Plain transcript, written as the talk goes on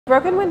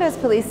Broken windows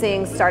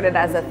policing started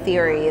as a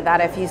theory that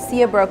if you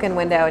see a broken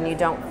window and you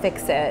don't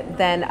fix it,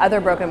 then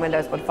other broken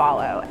windows would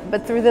follow.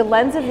 But through the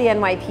lens of the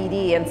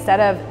NYPD,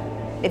 instead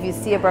of if you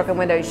see a broken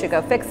window, you should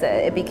go fix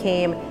it, it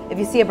became if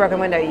you see a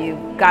broken window, you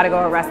gotta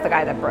go arrest the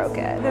guy that broke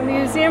it. The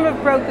Museum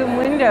of Broken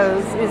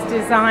Windows is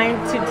designed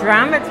to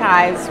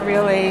dramatize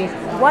really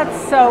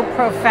what's so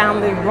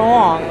profoundly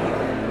wrong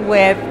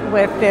with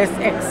this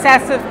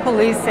excessive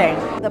policing.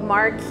 The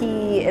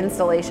marquee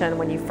installation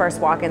when you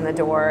first walk in the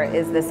door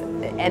is this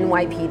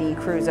NYPD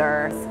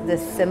cruiser,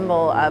 this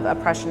symbol of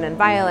oppression and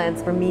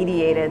violence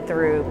remediated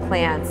through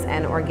plants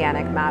and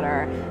organic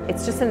matter.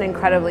 It's just an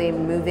incredibly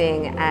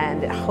moving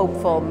and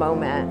hopeful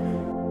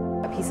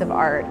moment. A piece of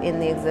art in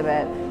the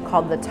exhibit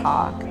called The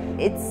Talk.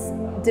 It's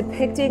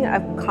depicting a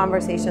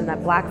conversation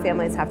that black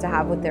families have to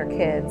have with their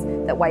kids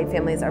that white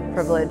families are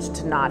privileged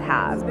to not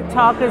have. The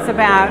talk is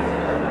about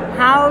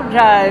how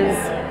does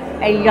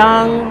a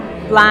young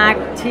black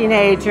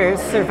teenager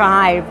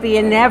survive the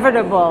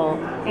inevitable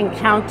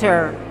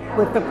encounter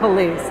with the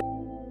police.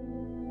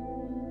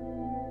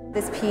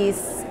 This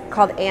piece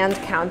called And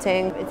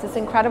Counting, it's this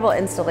incredible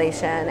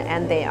installation,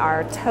 and they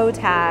are toe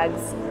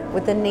tags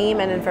with the name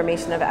and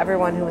information of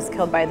everyone who was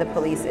killed by the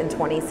police in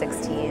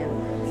 2016.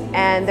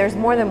 And there's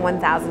more than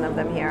 1,000 of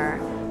them here.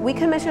 We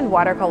commissioned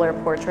watercolor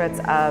portraits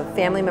of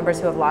family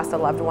members who have lost a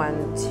loved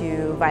one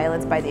to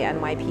violence by the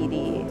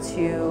NYPD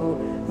to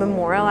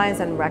memorialize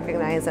and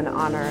recognize and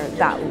honor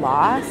that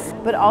loss,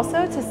 but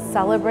also to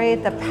celebrate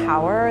the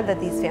power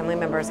that these family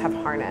members have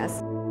harnessed.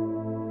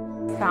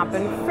 Stop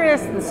and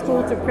frisk, the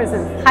school to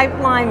prison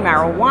pipeline,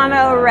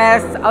 marijuana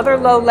arrests, other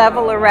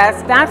low-level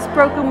arrests. That's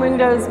broken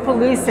windows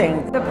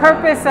policing. The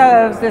purpose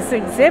of this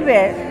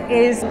exhibit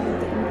is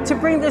to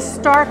bring the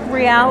stark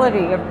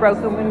reality of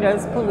broken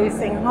windows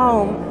policing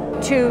home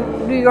to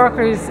New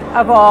Yorkers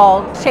of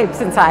all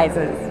shapes and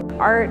sizes.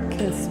 Art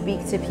can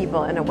speak to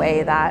people in a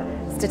way that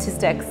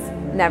statistics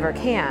never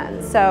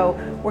can. So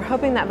we're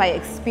hoping that by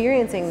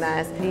experiencing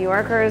this, New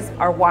Yorkers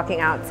are walking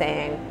out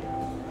saying,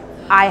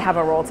 I have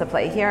a role to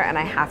play here and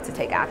I have to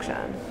take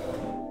action.